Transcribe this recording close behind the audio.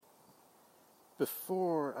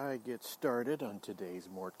Before I get started on today's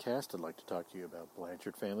Mortcast, I'd like to talk to you about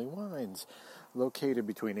Blanchard Family Wines, located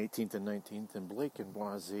between 18th and 19th in Blake and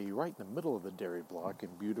Boise, right in the middle of the dairy block in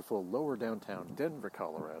beautiful lower downtown Denver,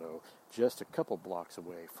 Colorado, just a couple blocks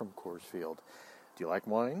away from Coors Field. Do you like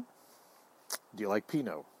wine? Do you like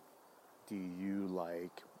Pinot? Do you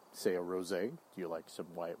like, say, a rosé? Do you like some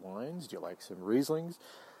white wines? Do you like some Rieslings?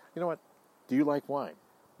 You know what? Do you like wine?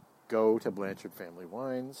 Go to Blanchard Family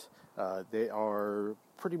Wines. They are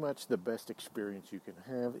pretty much the best experience you can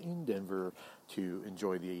have in Denver to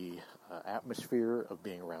enjoy the atmosphere of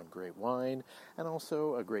being around great wine and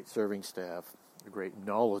also a great serving staff, a great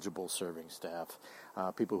knowledgeable serving staff,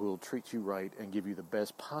 people who will treat you right and give you the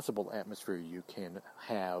best possible atmosphere you can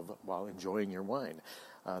have while enjoying your wine.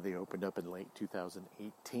 They opened up in late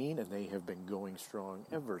 2018, and they have been going strong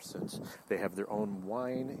ever since. They have their own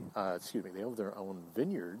they have their own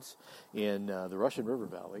vineyards in the Russian River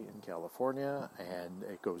Valley in California, and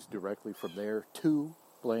it goes directly from there to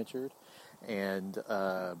Blanchard, and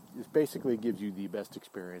it basically gives you the best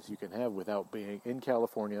experience you can have without being in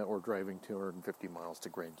California or driving 250 miles to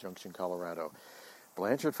Grand Junction, Colorado.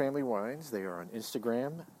 Blanchard Family Wines, they are on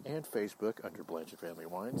Instagram and Facebook under Blanchard Family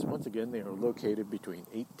Wines. Once again, they are located between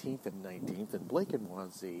 18th and 19th in Blake and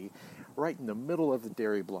Boise, right in the middle of the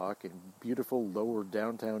dairy block in beautiful lower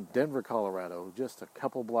downtown Denver, Colorado, just a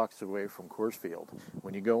couple blocks away from Coors Field.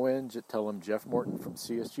 When you go in, just tell them Jeff Morton from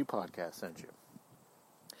CSG Podcast sent you.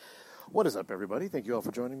 What is up, everybody? Thank you all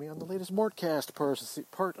for joining me on the latest Mortcast,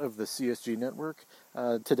 part of the CSG network.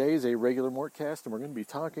 Today is a regular Mortcast, and we're going to be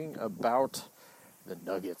talking about the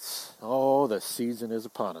Nuggets. Oh, the season is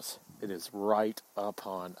upon us. It is right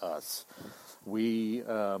upon us.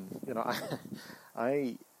 I'm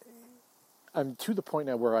to the point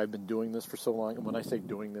now where I've been doing this for so long, and when I say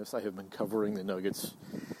doing this, I have been covering the Nuggets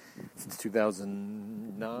since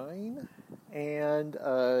 2009, and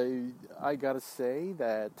I gotta say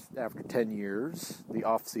that after 10 years, the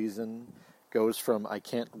off-season goes from I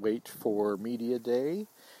can't wait for media day,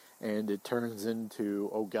 and it turns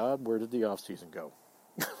into, oh God, where did the off-season go?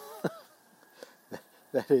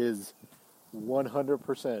 That is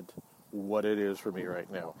 100% what it is for me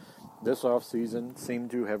right now. This off-season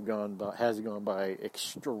seemed to have has gone by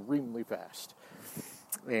extremely fast.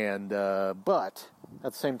 And but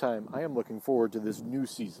at the same time, I am looking forward to this new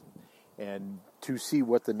season and to see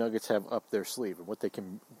what the Nuggets have up their sleeve and what they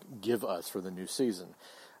can give us for the new season.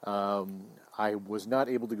 I was not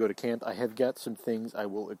able to go to camp. I have got some things I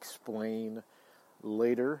will explain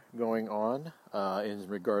later going on in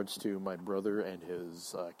regards to my brother and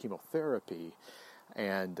his chemotherapy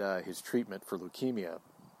and his treatment for leukemia.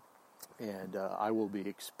 And I will be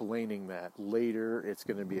explaining that later. It's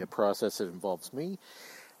going to be a process that involves me.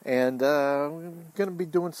 And I'm going to be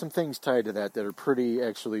doing some things tied to that are pretty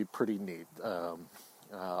neat.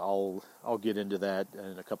 I'll get into that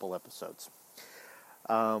in a couple episodes.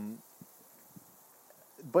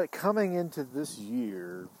 But coming into this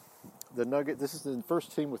year, this is the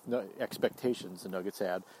first team with expectations the Nuggets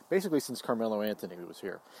had, basically since Carmelo Anthony was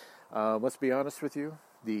here. Let's be honest with you,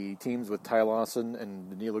 the teams with Ty Lawson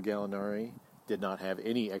and Danilo Gallinari did not have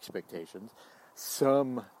any expectations.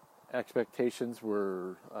 Some expectations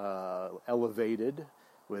were elevated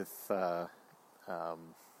with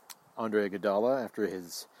Andre Iguodala after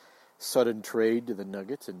his sudden trade to the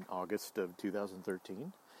Nuggets in August of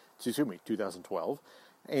 2012.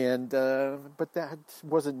 And but that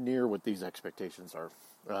wasn't near what these expectations are.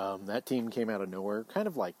 That team came out of nowhere, kind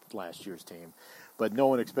of like last year's team, but no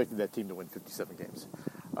one expected that team to win 57 games.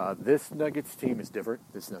 This Nuggets team is different.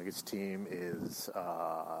 This Nuggets team is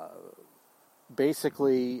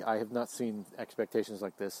basically, I have not seen expectations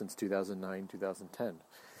like this since 2009, 2010.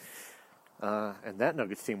 And that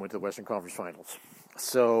Nuggets team went to the Western Conference Finals.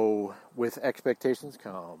 So with expectations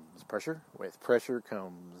comes pressure. With pressure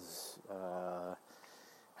comes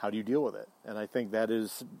how do you deal with it? And I think that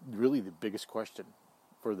is really the biggest question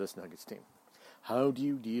for this Nuggets team. How do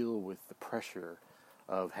you deal with the pressure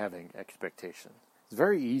of having expectation? It's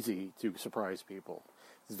very easy to surprise people.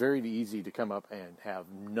 It's very easy to come up and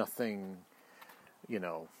have nothing,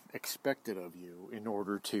 expected of you in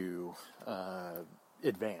order to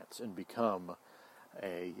advance and become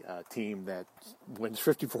a team that wins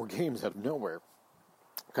 54 games out of nowhere,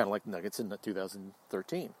 kind of like the Nuggets in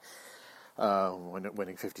 2013.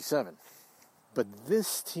 Winning 57. But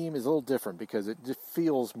this team is a little different because it just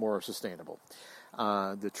feels more sustainable.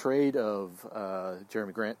 The trade of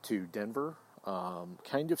Jeremy Grant to Denver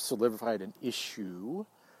kind of solidified an issue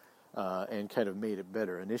and kind of made it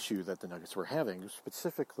better, an issue that the Nuggets were having,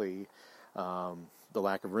 specifically the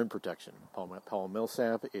lack of rim protection. Paul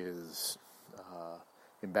Millsap is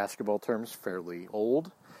in basketball terms, fairly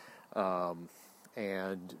old.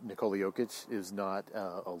 And Nikola Jokic is not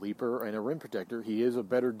a leaper and a rim protector. He is a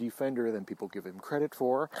better defender than people give him credit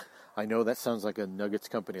for. I know that sounds like a Nuggets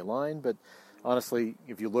company line, but honestly,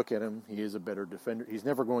 if you look at him, he is a better defender. He's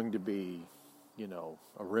never going to be,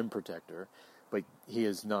 a rim protector, but he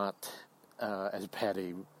is not as bad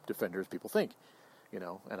a defender as people think,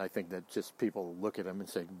 And I think that just people look at him and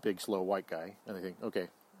say, big, slow, white guy, and they think, okay,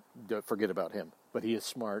 forget about him. But he is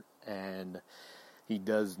smart, and he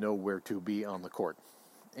does know where to be on the court,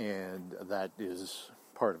 and that is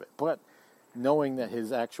part of it. But knowing that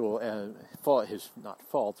his actual his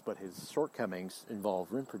shortcomings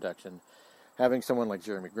involve rim protection, having someone like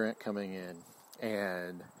Jeremy Grant coming in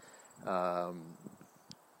and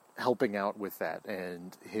helping out with that,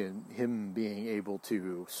 and him being able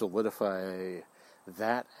to solidify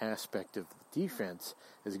that aspect of the defense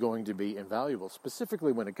is going to be invaluable,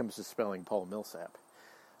 specifically when it comes to spelling Paul Millsap.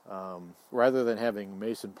 Rather than having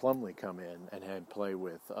Mason Plumlee come in and play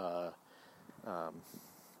with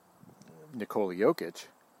Nikola Jokic,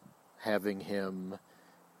 having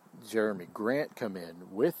Jeremy Grant come in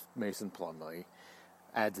with Mason Plumlee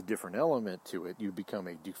adds a different element to it. You become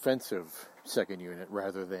a defensive second unit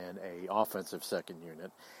rather than a offensive second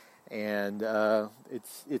unit, and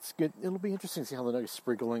it's good. It'll be interesting to see how the Nuggets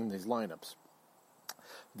sprinkle in these lineups.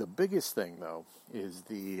 The biggest thing, though, is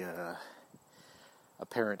the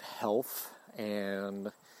apparent health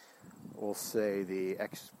and we'll say the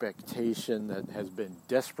expectation that has been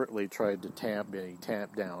desperately tried to being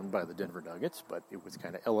tamped down by the Denver Nuggets, but it was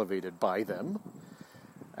kind of elevated by them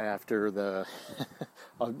after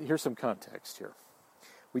here's some context here.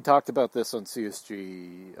 We talked about this on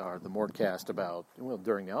CSG, or the Mortcast,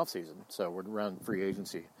 during the offseason, so we're around free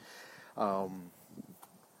agency. The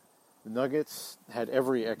Nuggets had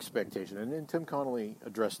every expectation, and Tim Connolly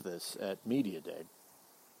addressed this at Media Day.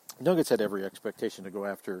 Nuggets had every expectation to go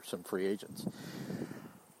after some free agents.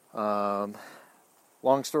 Long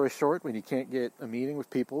story short, when you can't get a meeting with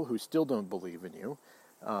people who still don't believe in you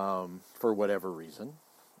for whatever reason,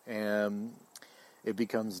 and it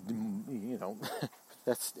becomes,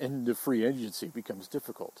 that's end of free agency becomes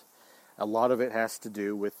difficult. A lot of it has to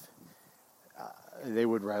do with they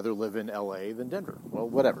would rather live in L.A. than Denver. Well,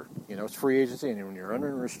 whatever. It's free agency, and when you're an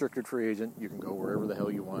unrestricted free agent, you can go wherever the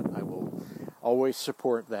hell you want. I will always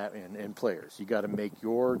support that in players. You got to make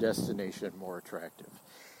your destination more attractive.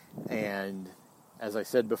 And as I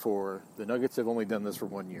said before, the Nuggets have only done this for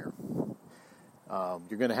 1 year.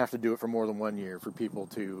 You're going to have to do it for more than 1 year for people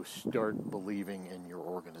to start believing in your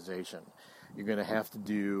organization. You're going to have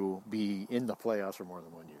to be in the playoffs for more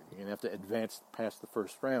than 1 year. You're going to have to advance past the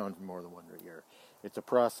first round for more than 1 year. It's a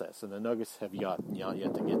process, and the Nuggets have not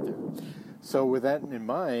yet to get there. So with that in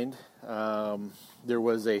mind, there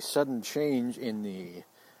was a sudden change in the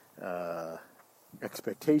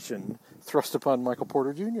expectation thrust upon Michael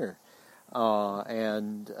Porter Jr.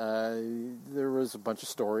 And there was a bunch of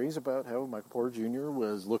stories about how Michael Porter Jr.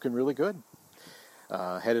 was looking really good,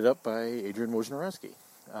 headed up by Adrian Wojnarowski.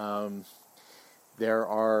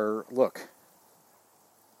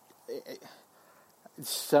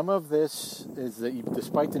 Some of this is that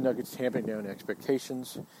despite the Nuggets tamping down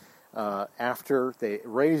expectations, after they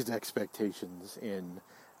raised expectations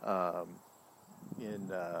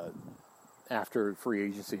after free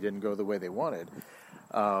agency didn't go the way they wanted,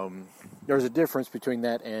 there's a difference between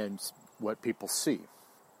that and what people see.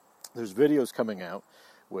 There's videos coming out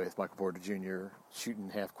with Michael Porter Jr. shooting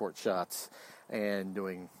half-court shots and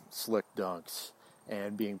doing slick dunks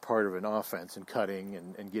and being part of an offense and cutting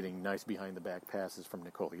and getting nice behind-the-back passes from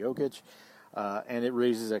Nikola Jokic, and it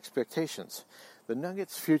raises expectations. The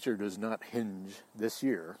Nuggets' future does not hinge, this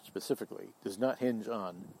year specifically, does not hinge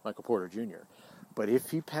on Michael Porter Jr., but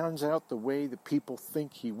if he pounds out the way that people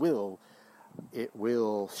think he will, it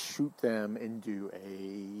will shoot them into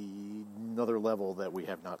another level that we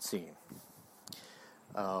have not seen.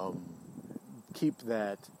 Keep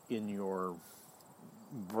that in your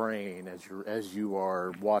brain as you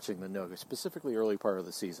are watching the Nuggets, specifically early part of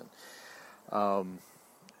the season.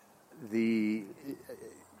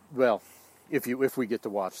 If we get to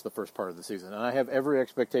watch the first part of the season, and I have every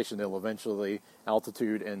expectation they'll eventually,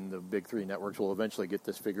 Altitude and the Big Three networks will eventually get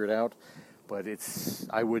this figured out. But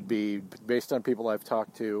I would be, based on people I've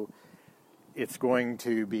talked to, it's going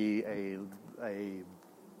to be a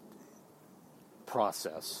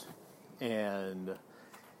process, and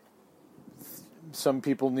some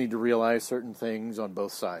people need to realize certain things on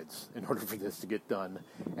both sides in order for this to get done,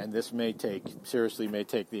 and this may take the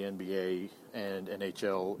NBA and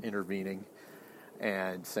NHL intervening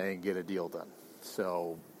and saying get a deal done.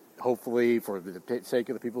 So hopefully, for the sake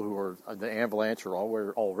of the people who are the Avalanche are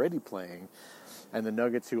already playing, and the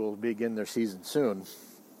Nuggets who will begin their season soon,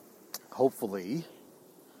 hopefully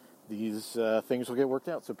these things will get worked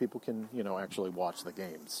out so people can, actually watch the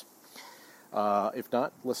games. If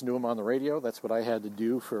not, listen to them on the radio. That's what I had to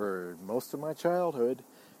do for most of my childhood,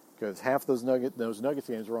 because half those Nuggets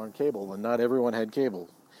games were on cable, and not everyone had cable.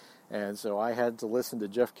 And so I had to listen to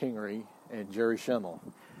Jeff Kingery and Jerry Schemmel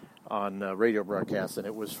on radio broadcasts, and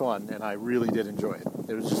it was fun, and I really did enjoy it.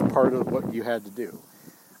 It was just part of what you had to do.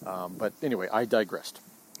 But anyway, I digressed.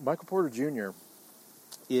 Michael Porter Jr.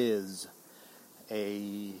 is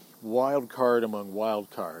a wild card among wild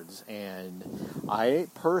cards, and I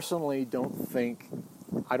personally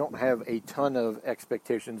I don't have a ton of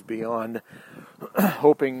expectations beyond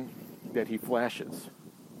hoping that he flashes.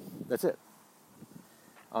 That's it.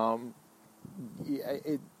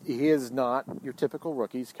 He is not your typical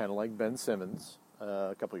rookie. He's kind of like Ben Simmons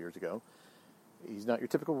a couple years ago. He's not your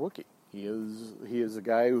typical rookie. He is a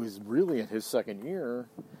guy who's really in his second year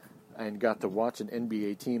and got to watch an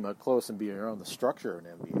NBA team up close and be around the structure of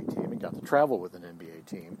an NBA team and got to travel with an NBA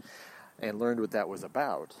team and learned what that was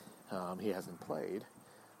about. He hasn't played,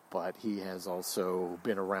 but he has also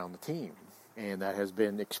been around the team, and that has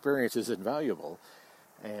been experiences invaluable.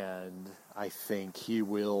 And I think he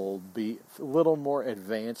will be a little more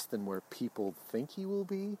advanced than where people think he will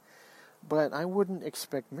be, but I wouldn't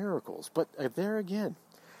expect miracles. But there again,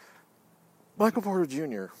 Michael Porter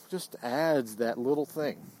Jr. just adds that little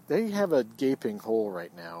thing. They have a gaping hole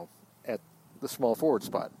right now at the small forward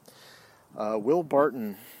spot. Will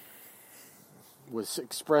Barton was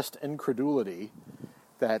expressed incredulity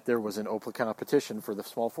that there was an open competition for the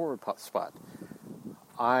small forward spot.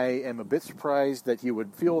 I am a bit surprised that he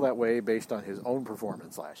would feel that way based on his own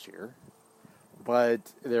performance last year.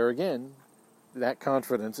 But there again, that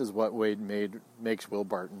confidence is what makes Will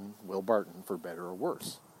Barton for better or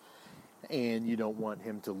worse. And you don't want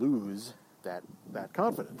him to lose that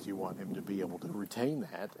confidence. You want him to be able to retain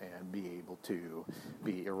that and be able to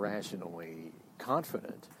be irrationally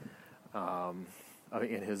confident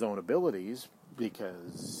in his own abilities,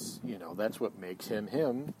 because, that's what makes him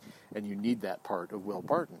him, and you need that part of Will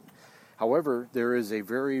Barton. However, there is a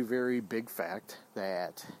very, very big fact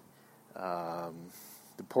that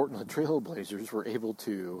the Portland Trail Blazers were able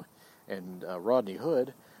to, and Rodney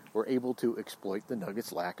Hood, were able to exploit the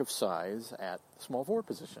Nuggets' lack of size at the small forward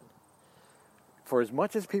position. For as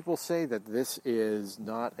much as people say that this is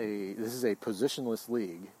a positionless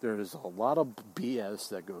league, there is a lot of BS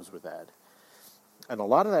that goes with that. And a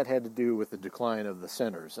lot of that had to do with the decline of the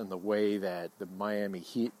centers and the way that the Miami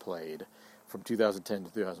Heat played from 2010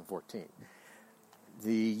 to 2014.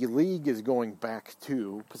 The league is going back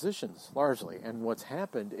to positions, largely. And what's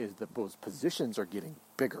happened is that those positions are getting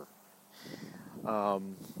bigger.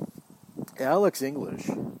 Alex English,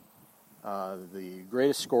 the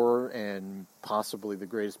greatest scorer and possibly the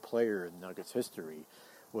greatest player in Nuggets history,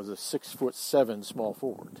 was a 6'7" small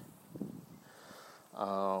forward.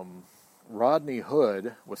 Rodney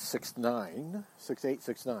Hood was 6'8",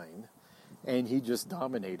 6'9", and he just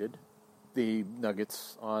dominated the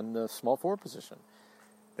Nuggets on the small forward position.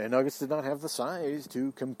 The Nuggets did not have the size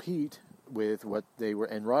to compete with what they were,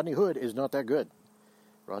 and Rodney Hood is not that good.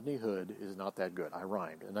 Rodney Hood is not that good. I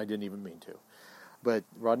rhymed, and I didn't even mean to. But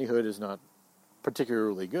Rodney Hood is not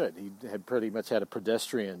particularly good. He had pretty much had a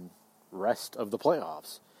pedestrian rest of the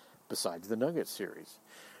playoffs, besides the Nuggets series.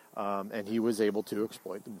 And he was able to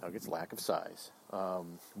exploit the Nuggets' lack of size.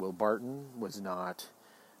 Will Barton was not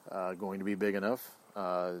going to be big enough.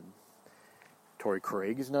 Torrey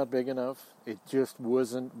Craig is not big enough. It just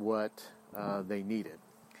wasn't what they needed.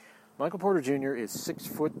 Michael Porter Jr. is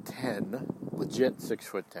 6'10", legit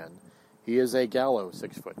 6'10". He is a Gallo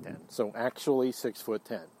 6'10", so actually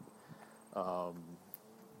 6'10".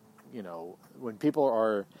 When people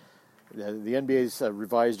are, the NBA's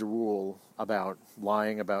revised a rule about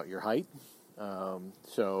lying about your height.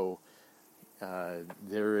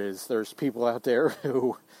 There's people out there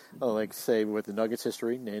who, like say with the Nuggets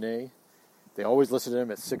history, Nene, they always listed him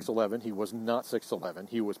at 6'11". He was not 6'11".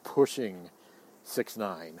 He was pushing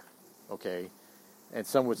 6'9". Okay, and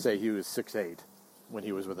some would say he was 6'8" when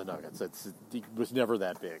he was with the Nuggets. He was never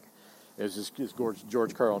that big. It was just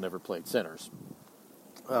George Karl never played centers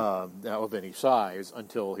of any size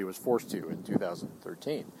until he was forced to in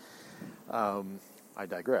 2013. I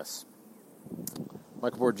digress.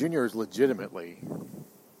 Michael Porter Jr. is legitimately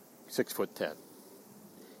 6'10",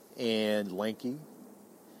 and lanky,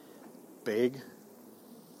 big,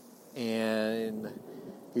 and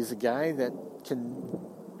he's a guy that can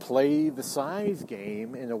play the size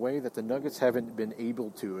game in a way that the Nuggets haven't been able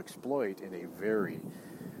to exploit in a very,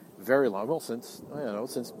 very long. Well, since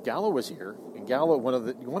Gallo was here, and Gallo,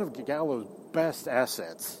 one of Gallo's best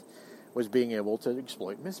assets was being able to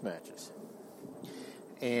exploit mismatches,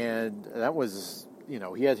 and that was,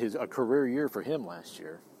 he had a career year for him last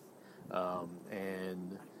year,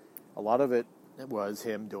 and a lot of it was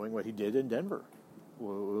him doing what he did in Denver,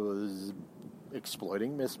 was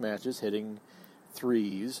exploiting mismatches, hitting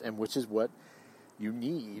threes, and which is what you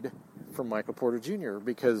need from Michael Porter Jr.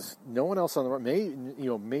 because no one else on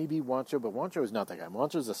the maybe Juancho, but Juancho is not that guy.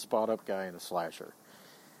 Juancho's a spot-up guy and a slasher.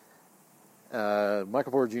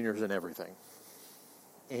 Michael Porter Jr. is in everything,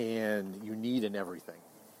 and you need an everything.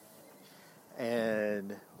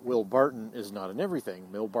 And Will Barton is not in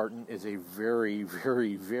everything. Will Barton is a very,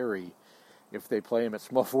 very, very, if they play him at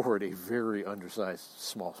small forward, a very undersized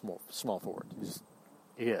small forward.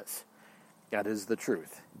 He is. That is the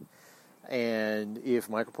truth. And if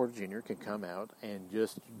Michael Porter Jr. can come out and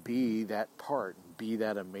just be that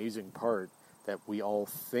amazing part that we all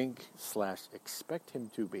think / expect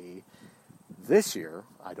him to be this year,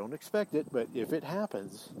 I don't expect it, but if it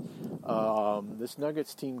happens, this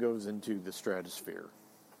Nuggets team goes into the stratosphere.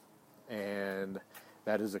 And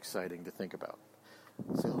that is exciting to think about.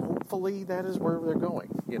 So hopefully that is where they're going.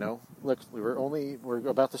 Look, we're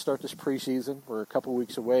about to start this preseason. We're a couple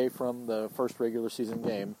weeks away from the first regular season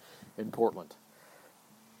game in Portland.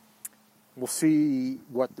 We'll see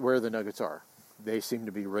where the Nuggets are. They seem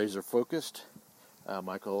to be razor focused.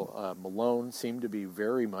 Michael Malone seemed to be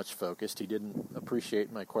very much focused. He didn't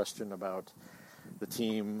appreciate my question about the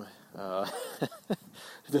team,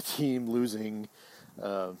 losing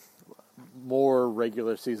more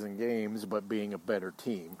regular season games, but being a better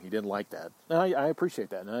team. He didn't like that. And I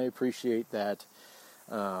appreciate that, and I appreciate that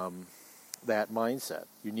that mindset.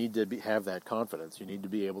 You need to have that confidence. You need to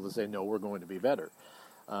be able to say, no, we're going to be better.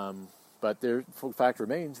 But the fact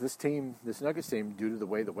remains, this Nuggets team, due to the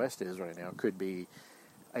way the West is right now, could be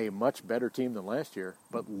a much better team than last year,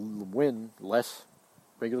 but win less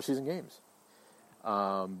regular season games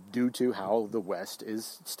due to how the West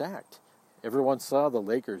is stacked. Everyone saw the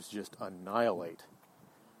Lakers just annihilate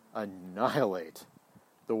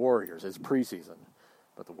the Warriors as preseason.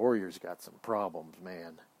 But the Warriors got some problems,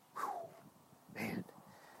 man. Whew. Man,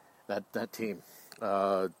 that team.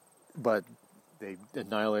 But they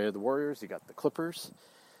annihilated the Warriors. You got the Clippers.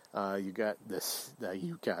 You got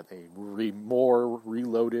a more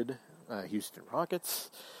reloaded Houston Rockets.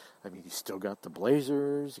 I mean, you still got the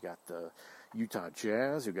Blazers. You got the Utah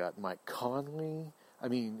Jazz. You got Mike Conley. I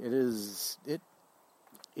mean, it's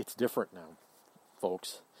different now,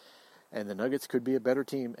 folks. And the Nuggets could be a better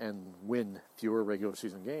team and win fewer regular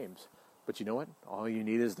season games. But you know what? All you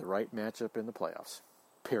need is the right matchup in the playoffs.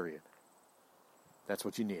 Period. That's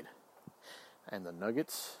what you need. And the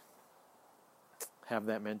Nuggets have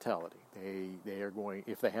that mentality. They are going,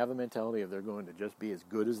 if they have the mentality of they're going to just be as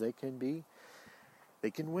good as they can be,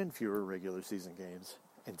 they can win fewer regular season games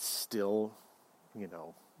and still,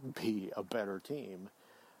 be a better team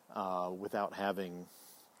without having,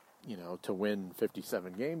 to win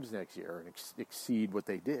 57 games next year and exceed what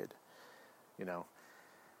they did.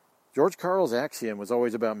 George Karl's axiom was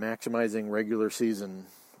always about maximizing regular season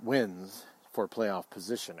wins for playoff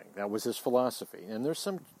positioning. That was his philosophy. And there's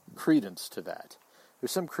some credence to that.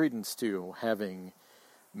 There's some credence to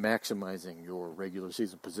maximizing your regular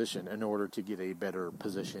season position in order to get a better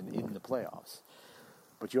position in the playoffs.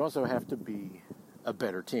 But you also have to be a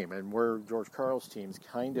better team. And where George Karl's teams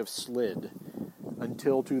kind of slid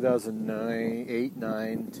until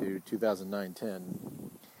 2008-9 to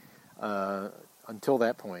 2009-10, until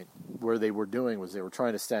that point, where they were doing was they were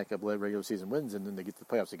trying to stack up regular season wins, and then they get to the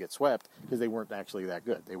playoffs to get swept because they weren't actually that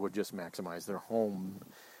good. They would just maximize their home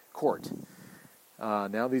court.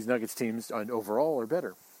 Now these Nuggets teams overall are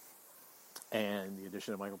better. And the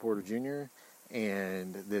addition of Michael Porter Jr.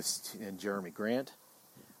 and Jeremy Grant,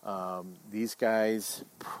 these guys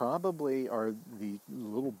probably are the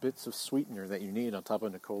little bits of sweetener that you need on top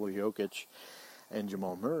of Nikola Jokic and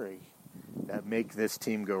Jamal Murray that make this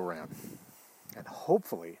team go round. And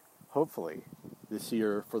hopefully, this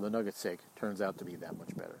year, for the Nuggets' sake, turns out to be that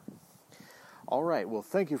much better. All right, well,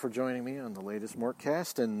 thank you for joining me on the latest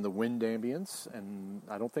Mortcast and the wind ambience. And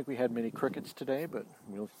I don't think we had many crickets today, but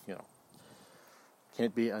we'll,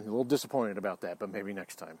 can't be. I'm a little disappointed about that, but maybe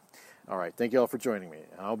next time. All right, thank you all for joining me.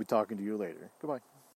 I'll be talking to you later. Goodbye.